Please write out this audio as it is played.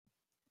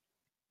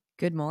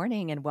Good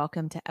morning and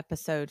welcome to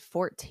episode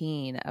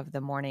 14 of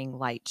the Morning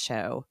Light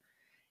Show.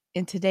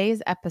 In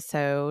today's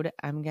episode,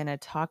 I'm going to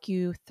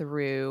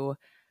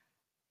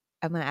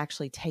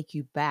actually take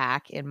you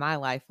back in my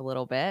life a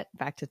little bit,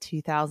 back to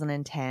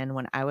 2010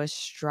 when I was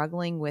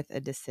struggling with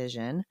a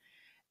decision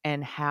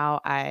and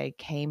how I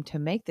came to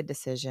make the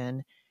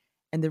decision.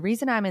 And the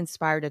reason I'm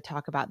inspired to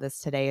talk about this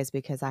today is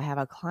because I have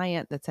a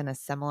client that's in a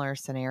similar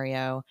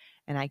scenario,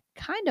 and I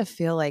kind of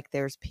feel like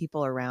there's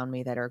people around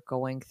me that are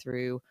going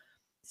through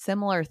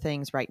similar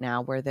things right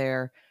now where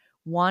they're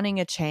wanting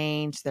a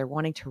change, they're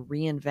wanting to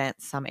reinvent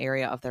some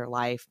area of their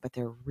life, but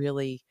they're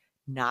really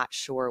not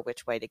sure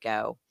which way to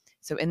go.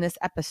 So in this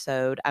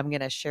episode, I'm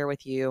going to share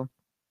with you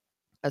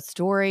a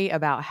story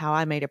about how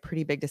I made a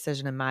pretty big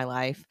decision in my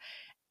life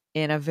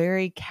in a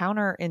very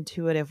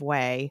counterintuitive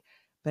way,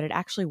 but it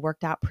actually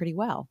worked out pretty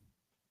well.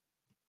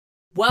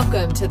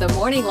 Welcome to the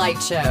Morning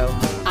Light Show.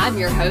 I'm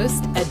your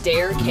host,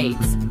 Adair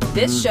Cates.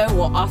 This show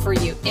will offer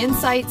you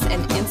insights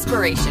and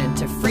inspiration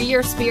to free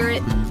your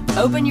spirit,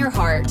 open your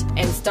heart,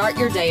 and start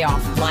your day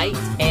off light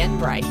and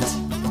bright.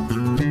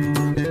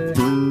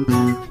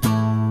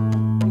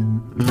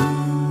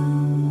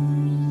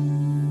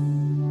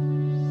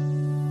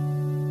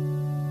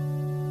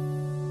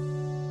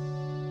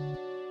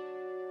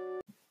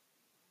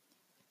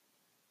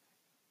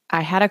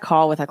 I had a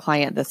call with a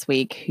client this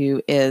week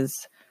who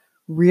is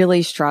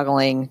really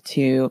struggling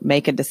to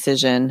make a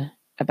decision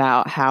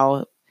about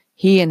how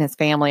he and his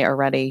family are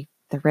ready.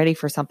 They're ready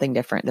for something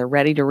different. They're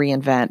ready to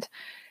reinvent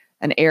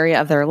an area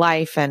of their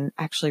life, and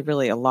actually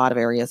really a lot of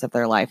areas of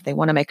their life. They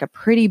want to make a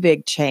pretty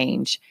big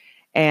change.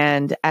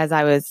 And as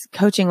I was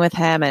coaching with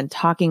him and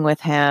talking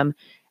with him,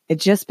 it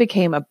just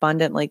became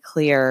abundantly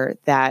clear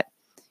that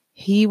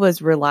he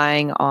was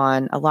relying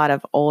on a lot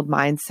of old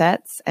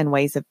mindsets and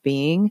ways of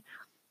being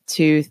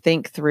to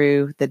think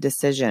through the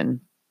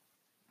decision.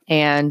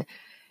 And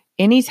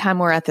anytime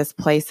we're at this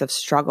place of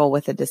struggle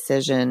with a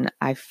decision,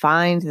 I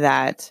find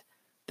that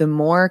the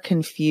more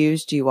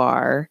confused you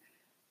are,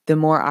 the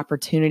more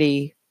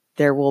opportunity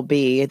there will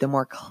be, the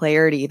more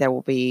clarity there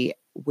will be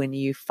when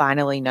you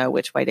finally know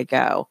which way to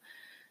go.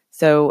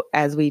 So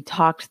as we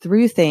talked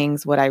through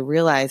things, what I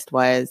realized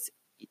was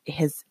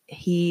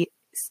he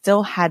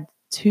still had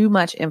too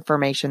much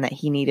information that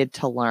he needed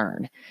to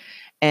learn.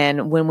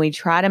 And when we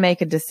try to make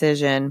a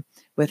decision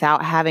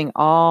without having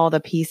all the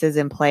pieces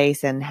in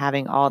place and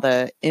having all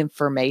the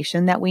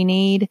information that we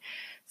need,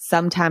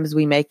 sometimes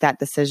we make that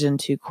decision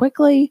too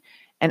quickly.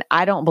 And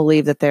I don't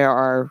believe that there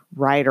are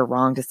right or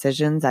wrong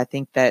decisions. I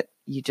think that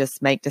you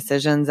just make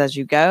decisions as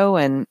you go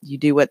and you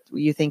do what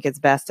you think is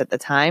best at the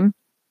time.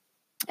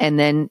 And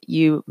then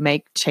you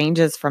make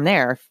changes from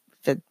there. If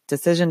the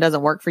decision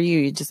doesn't work for you,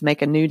 you just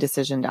make a new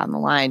decision down the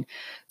line.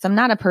 So I'm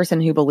not a person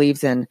who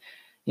believes in,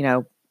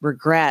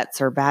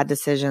 regrets or bad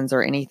decisions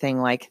or anything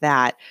like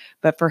that.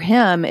 But for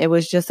him, it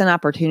was just an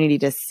opportunity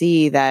to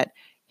see that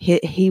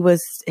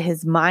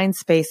his mind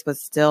space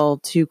was still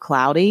too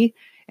cloudy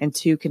and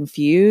too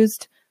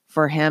confused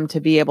for him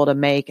to be able to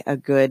make a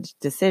good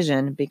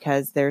decision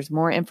because there's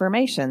more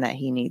information that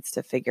he needs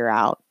to figure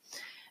out.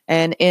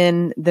 And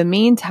in the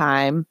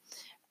meantime,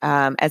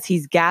 as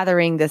he's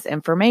gathering this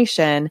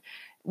information,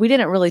 we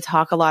didn't really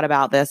talk a lot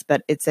about this,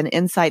 but it's an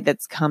insight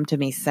that's come to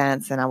me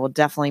since, and I will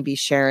definitely be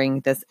sharing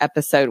this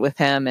episode with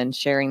him and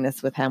sharing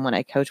this with him when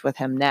I coach with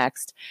him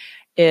next,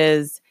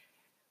 is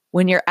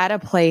when you're at a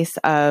place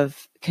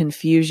of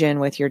confusion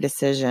with your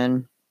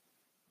decision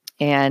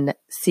and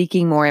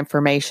seeking more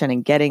information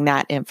and getting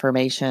that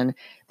information,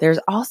 there's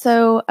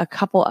also a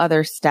couple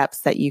other steps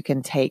that you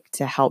can take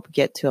to help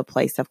get to a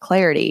place of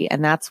clarity.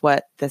 And that's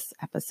what this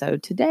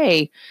episode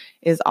today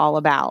is all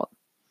about.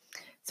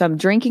 So I'm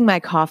drinking my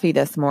coffee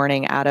this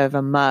morning out of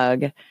a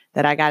mug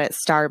that I got at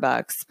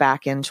Starbucks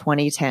back in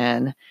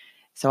 2010.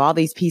 So all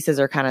these pieces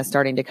are kind of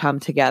starting to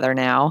come together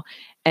now.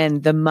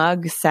 And the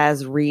mug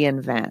says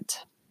reinvent.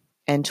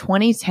 And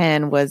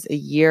 2010 was a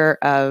year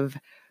of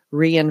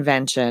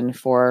reinvention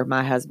for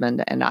my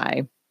husband and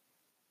I.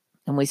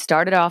 And we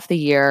started off the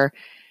year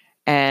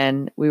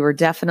and we were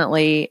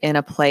definitely in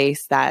a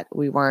place that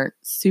we weren't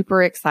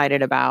super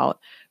excited about,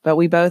 but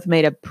we both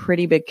made a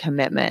pretty big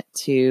commitment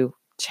to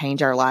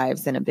change our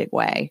lives in a big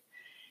way.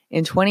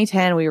 In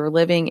 2010, we were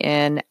living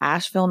in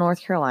Asheville,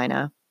 North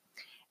Carolina,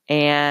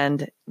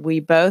 and we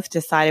both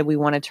decided we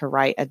wanted to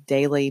write a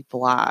daily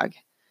blog.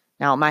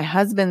 Now, my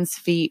husband's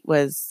feat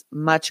was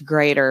much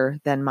greater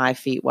than my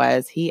feat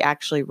was. He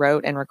actually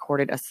wrote and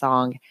recorded a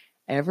song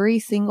every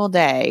single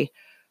day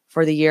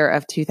for the year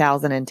of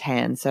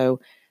 2010. So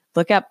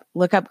look up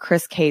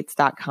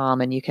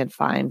chriscates.com and you can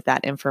find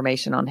that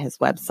information on his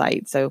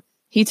website. So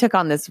he took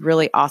on this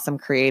really awesome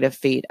creative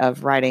feat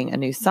of writing a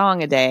new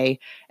song a day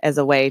as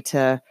a way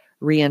to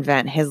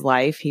reinvent his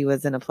life. He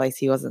was in a place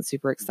he wasn't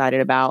super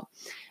excited about.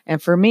 And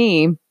for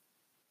me,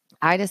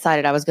 I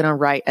decided I was going to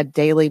write a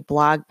daily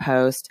blog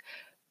post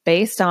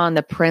based on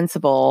the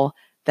principle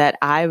that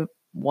I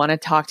want to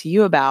talk to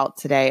you about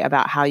today,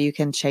 about how you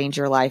can change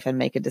your life and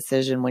make a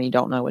decision when you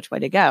don't know which way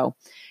to go.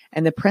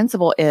 And the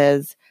principle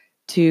is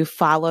to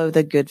follow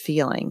the good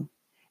feeling.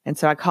 And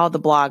so I called the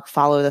blog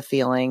Follow the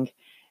Feeling,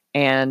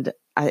 and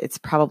it's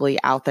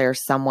probably out there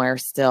somewhere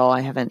still.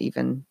 I haven't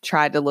even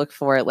tried to look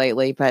for it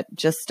lately, but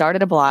just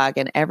started a blog.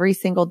 And every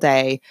single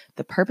day,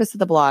 the purpose of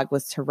the blog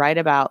was to write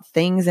about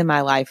things in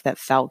my life that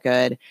felt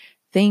good,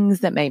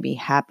 things that made me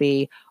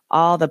happy,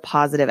 all the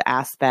positive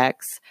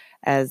aspects,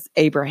 as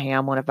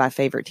Abraham, one of my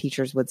favorite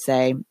teachers, would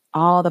say,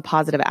 all the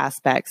positive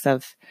aspects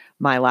of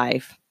my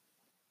life.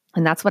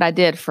 And that's what I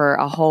did for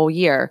a whole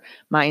year.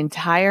 My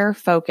entire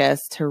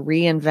focus to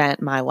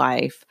reinvent my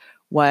life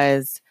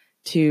was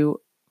to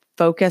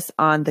focus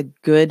on the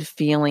good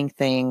feeling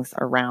things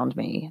around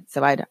me.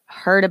 So I'd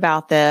heard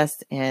about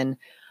this in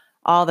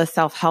all the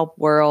self-help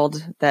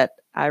world that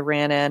I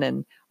ran in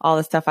and all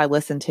the stuff I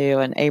listened to.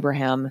 And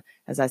Abraham,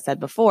 as I said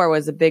before,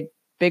 was a big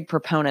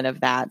proponent of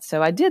that.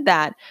 So I did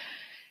that.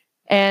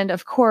 And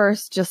of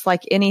course, just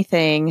like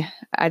anything,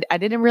 I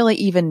didn't really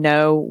even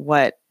know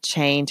what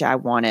change I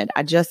wanted.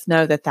 I just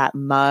know that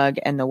mug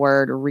and the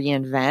word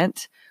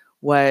reinvent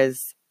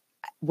was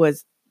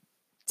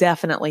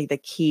definitely the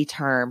key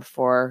term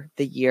for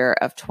the year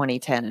of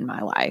 2010 in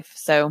my life.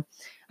 So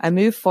I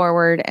moved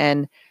forward,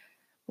 and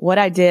what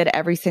I did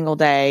every single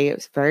day, it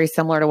was very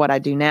similar to what I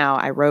do now.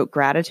 I wrote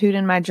gratitude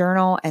in my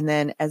journal. And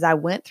then as I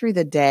went through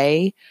the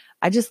day,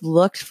 I just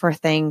looked for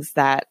things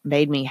that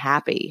made me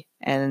happy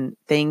and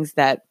things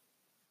that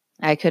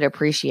I could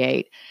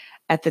appreciate.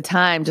 At the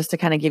time, just to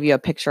kind of give you a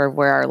picture of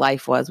where our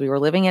life was, we were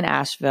living in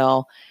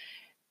Asheville.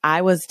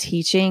 I was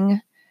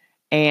teaching,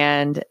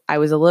 and I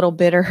was a little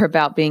bitter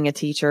about being a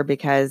teacher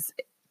because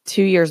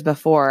 2 years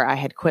before I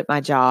had quit my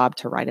job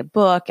to write a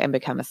book and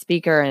become a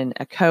speaker and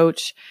a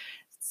coach,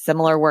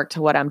 similar work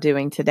to what I'm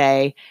doing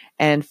today,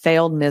 and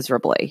failed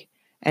miserably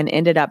and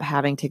ended up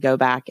having to go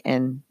back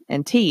and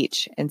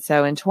teach. And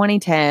so in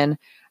 2010,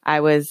 I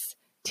was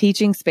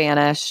teaching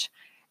Spanish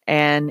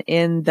and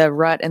in the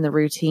rut and the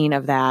routine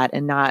of that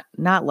and not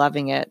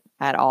loving it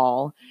at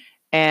all.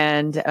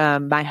 And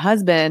my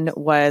husband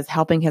was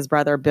helping his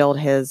brother build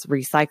his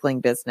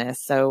recycling business.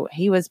 So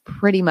he was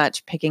pretty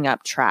much picking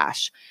up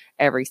trash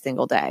every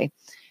single day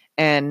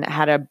and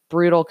had a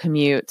brutal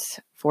commute,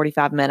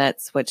 45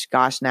 minutes, which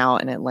gosh, now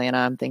in Atlanta,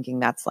 I'm thinking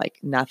that's like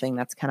nothing.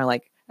 That's kind of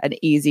like an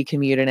easy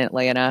commute in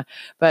Atlanta.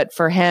 But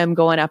for him,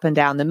 going up and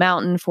down the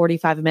mountain,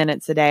 45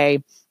 minutes a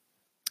day.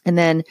 And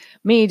then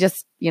me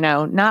just,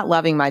 not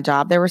loving my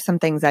job. There were some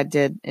things I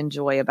did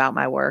enjoy about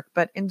my work,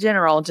 but in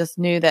general, just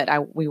knew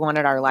that we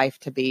wanted our life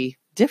to be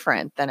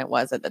different than it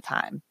was at the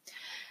time.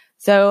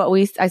 So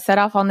I set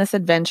off on this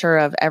adventure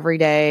of every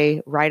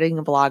day writing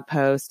a blog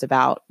post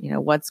about,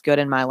 what's good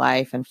in my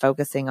life and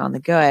focusing on the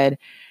good.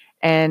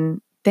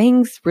 And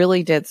things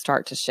really did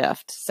start to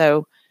shift.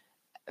 So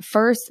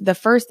the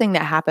first thing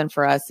that happened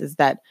for us is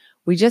that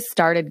we just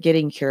started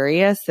getting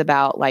curious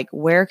about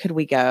where could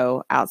we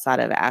go outside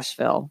of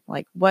Asheville?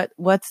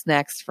 What's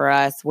next for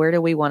us? Where do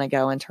we want to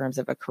go in terms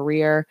of a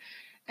career?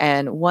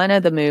 And one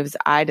of the moves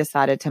I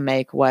decided to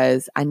make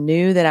was I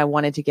knew that I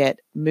wanted to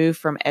move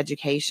from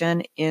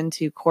education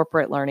into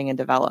corporate learning and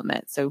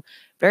development. So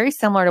very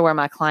similar to where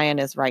my client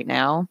is right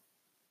now.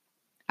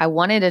 I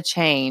wanted a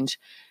change,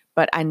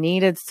 but I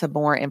needed some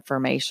more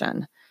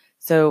information.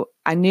 So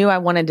I knew I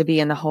wanted to be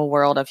in the whole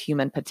world of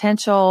human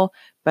potential,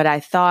 but I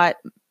thought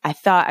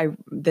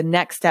the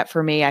next step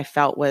for me, I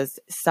felt, was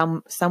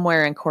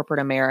somewhere in corporate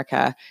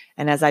America.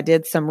 And as I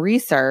did some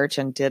research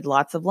and did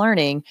lots of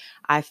learning,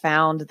 I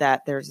found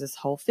that there's this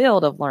whole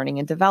field of learning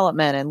and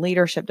development and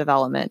leadership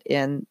development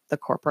in the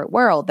corporate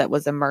world that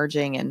was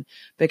emerging and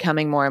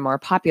becoming more and more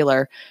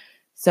popular.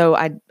 So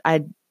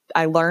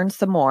I learned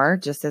some more,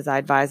 just as I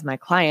advised my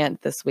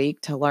client this week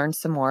to learn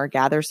some more,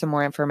 gather some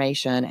more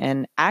information,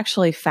 and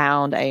actually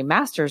found a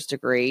master's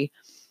degree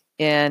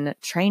in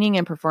training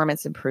and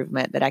performance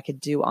improvement that I could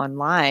do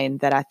online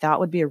that I thought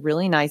would be a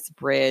really nice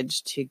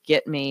bridge to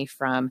get me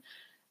from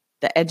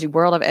the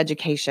world of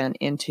education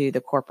into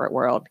the corporate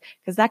world,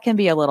 because that can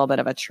be a little bit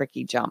of a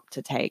tricky jump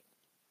to take.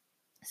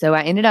 So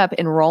I ended up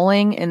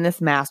enrolling in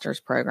this master's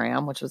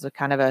program, which was a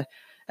kind of a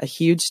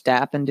huge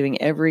step, and doing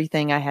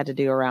everything I had to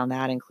do around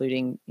that,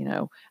 including,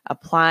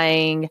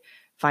 applying,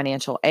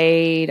 financial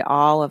aid,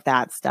 all of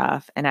that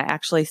stuff. And I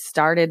actually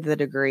started the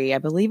degree, I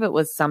believe it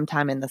was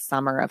sometime in the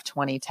summer of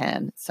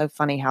 2010. It's so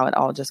funny how it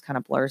all just kind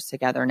of blurs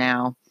together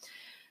now.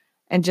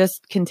 And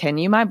just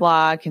continue my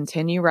blog,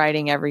 continue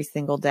writing every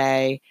single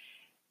day.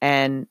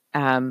 And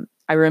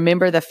I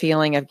remember the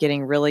feeling of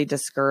getting really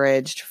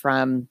discouraged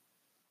from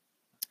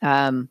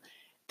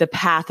the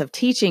path of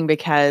teaching,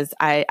 because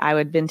I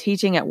had been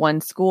teaching at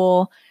one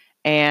school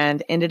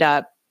and ended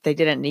up they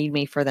didn't need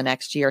me for the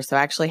next year. So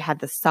I actually had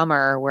the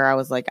summer where I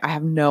was like, I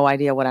have no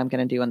idea what I'm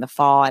going to do in the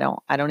fall.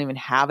 I don't even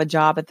have a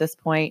job at this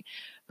point.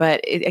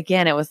 But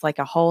it was like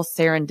a whole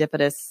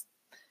serendipitous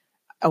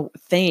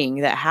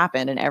thing that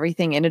happened, and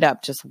everything ended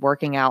up just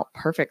working out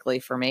perfectly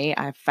for me.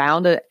 I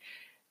found it.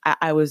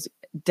 I was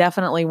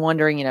definitely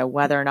wondering,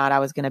 whether or not I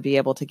was going to be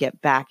able to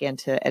get back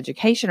into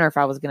education or if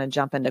I was going to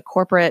jump into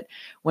corporate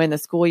when the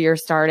school year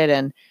started.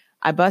 And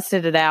I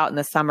busted it out in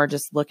the summer,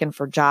 just looking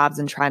for jobs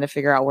and trying to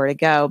figure out where to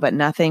go, but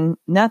nothing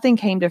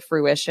came to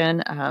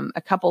fruition.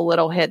 A couple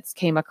little hits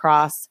came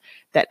across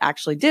that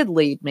actually did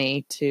lead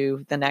me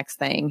to the next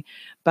thing,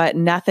 but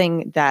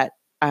nothing that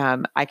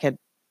I could,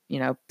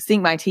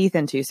 sink my teeth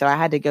into. So I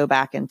had to go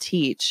back and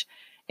teach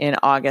in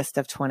August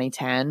of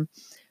 2010.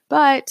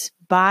 But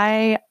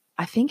by,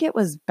 I think it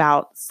was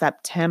about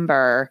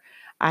September,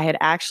 I had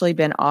actually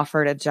been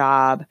offered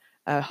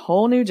a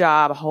whole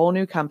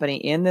new company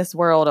in this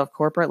world of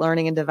corporate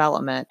learning and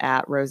development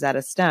at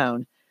Rosetta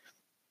Stone,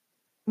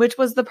 which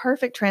was the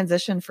perfect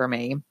transition for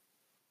me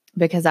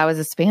because I was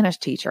a Spanish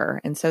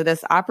teacher. And so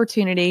this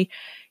opportunity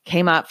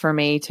came up for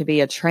me to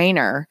be a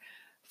trainer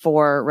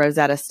for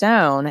Rosetta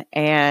Stone.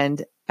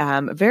 And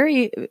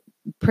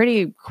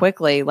pretty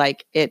quickly,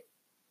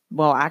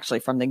 actually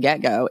from the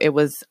get-go, it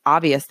was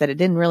obvious that it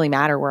didn't really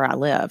matter where I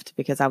lived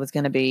because I was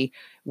going to be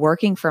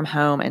working from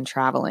home and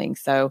traveling.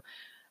 So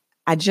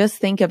I just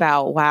think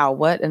about, wow,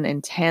 what an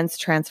intense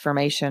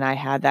transformation I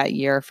had that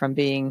year from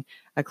being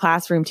a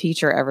classroom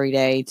teacher every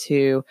day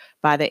to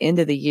by the end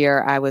of the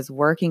year, I was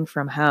working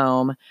from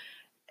home,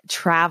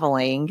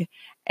 traveling,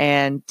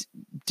 and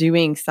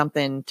doing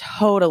something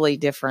totally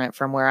different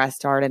from where I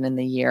started in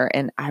the year.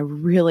 And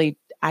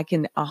I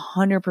can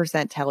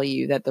 100% tell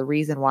you that the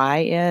reason why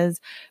is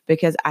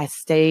because I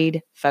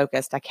stayed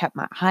focused. I kept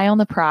my eye on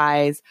the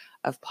prize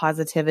of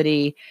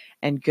positivity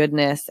and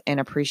goodness and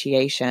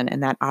appreciation,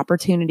 and that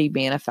opportunity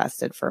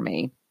manifested for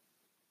me.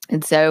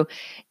 And so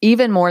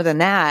even more than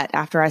that,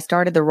 after I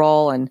started the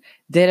role and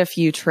did a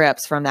few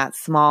trips from that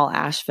small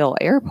Asheville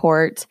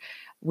airport,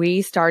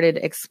 we started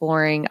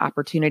exploring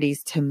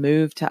opportunities to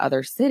move to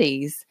other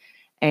cities.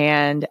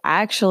 And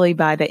actually,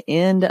 by the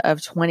end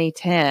of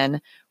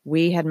 2010,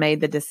 we had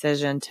made the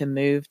decision to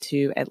move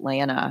to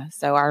Atlanta.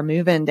 So our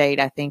move-in date,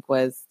 I think,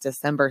 was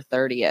December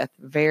 30th,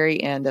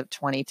 very end of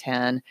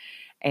 2010.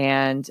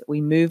 And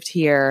we moved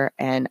here.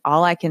 And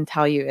all I can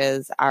tell you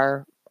is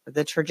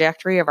the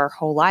trajectory of our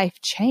whole life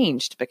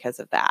changed because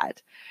of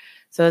that.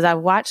 So as I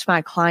watched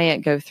my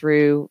client go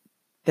through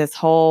this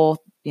whole,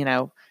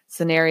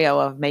 scenario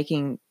of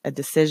making a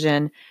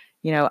decision,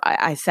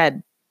 I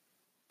said,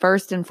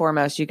 first and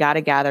foremost, you got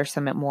to gather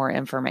some more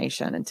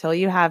information. Until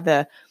you have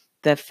the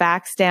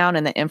facts down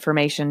and the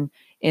information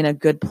in a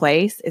good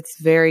place, it's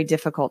very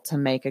difficult to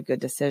make a good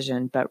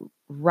decision. But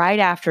right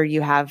after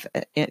you have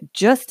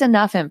just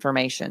enough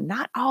information,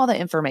 not all the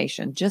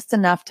information, just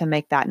enough to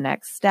make that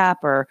next step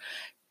or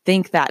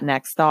think that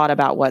next thought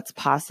about what's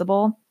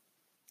possible,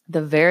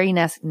 the very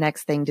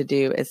next thing to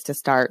do is to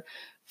start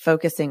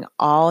focusing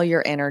all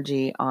your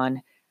energy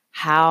on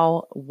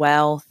how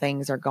well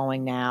things are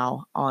going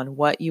now, on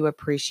what you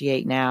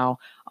appreciate now,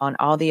 on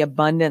all the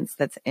abundance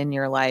that's in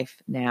your life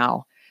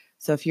now.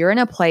 So if you're in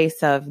a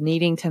place of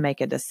needing to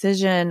make a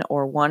decision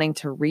or wanting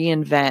to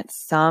reinvent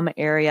some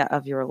area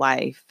of your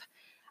life,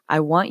 I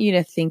want you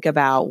to think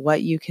about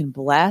what you can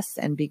bless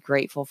and be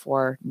grateful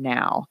for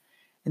now.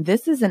 And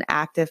this is an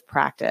active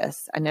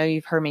practice. I know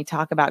you've heard me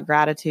talk about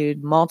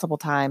gratitude multiple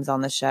times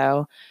on the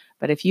show,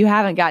 but if you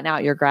haven't gotten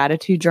out your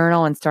gratitude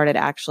journal and started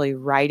actually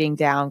writing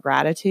down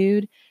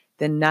gratitude,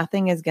 then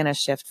nothing is going to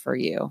shift for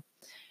you.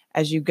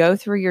 As you go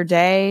through your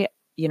day,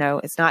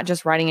 it's not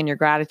just writing in your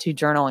gratitude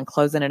journal and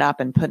closing it up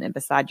and putting it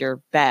beside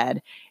your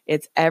bed.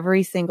 It's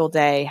every single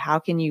day. How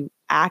can you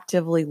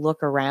actively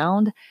look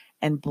around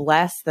and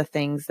bless the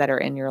things that are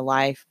in your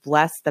life,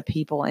 bless the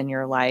people in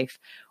your life?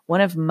 One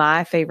of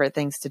my favorite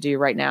things to do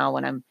right now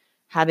when I'm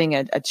having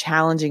a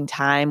challenging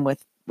time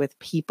with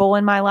people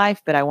in my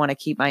life, but I want to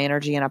keep my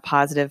energy in a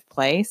positive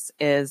place,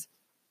 is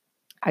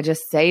I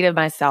just say to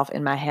myself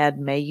in my head,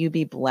 may you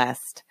be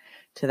blessed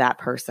to that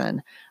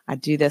person. I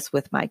do this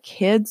with my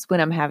kids when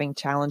I'm having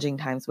challenging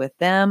times with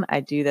them. I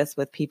do this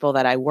with people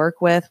that I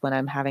work with when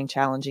I'm having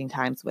challenging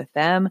times with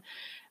them.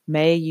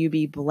 May you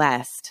be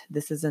blessed.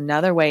 This is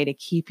another way to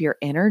keep your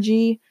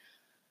energy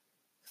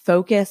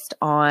focused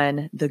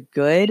on the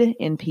good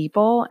in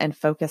people and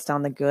focused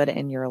on the good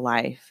in your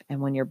life. And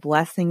when you're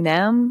blessing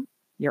them,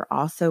 you're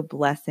also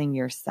blessing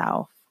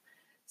yourself.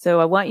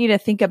 So I want you to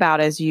think about,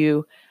 as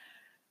you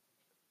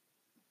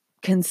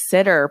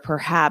consider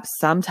perhaps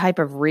some type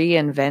of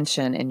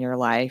reinvention in your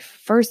life,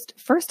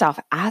 first off,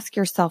 ask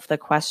yourself the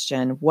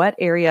question, what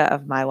area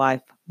of my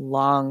life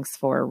longs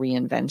for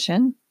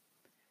reinvention?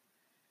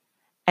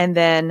 And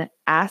then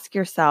ask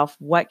yourself,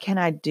 what can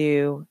I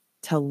do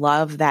to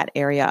love that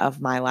area of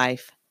my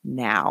life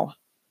now?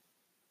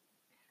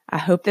 I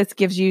hope this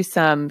gives you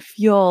some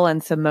fuel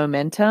and some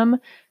momentum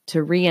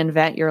to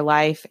reinvent your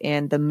life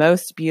in the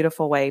most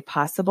beautiful way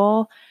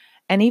possible.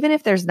 And even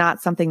if there's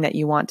not something that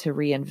you want to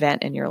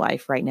reinvent in your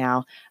life right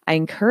now, I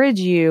encourage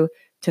you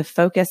to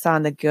focus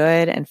on the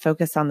good and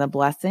focus on the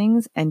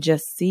blessings and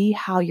just see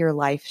how your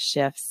life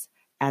shifts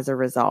as a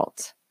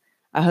result.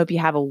 I hope you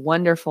have a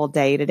wonderful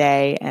day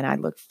today, and I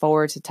look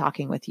forward to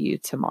talking with you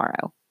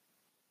tomorrow.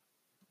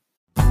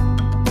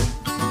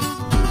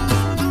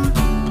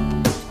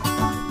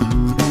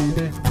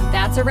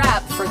 That's a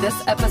wrap for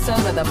this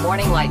episode of The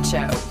Morning Light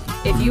Show.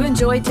 If you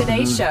enjoyed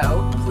today's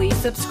show, please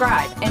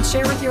subscribe and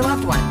share with your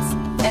loved ones.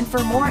 And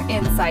for more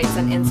insights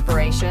and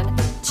inspiration,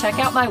 check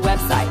out my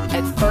website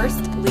at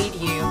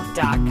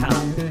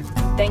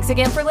firstleadyou.com. Thanks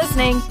again for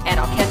listening, and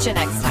I'll catch you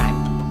next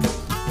time.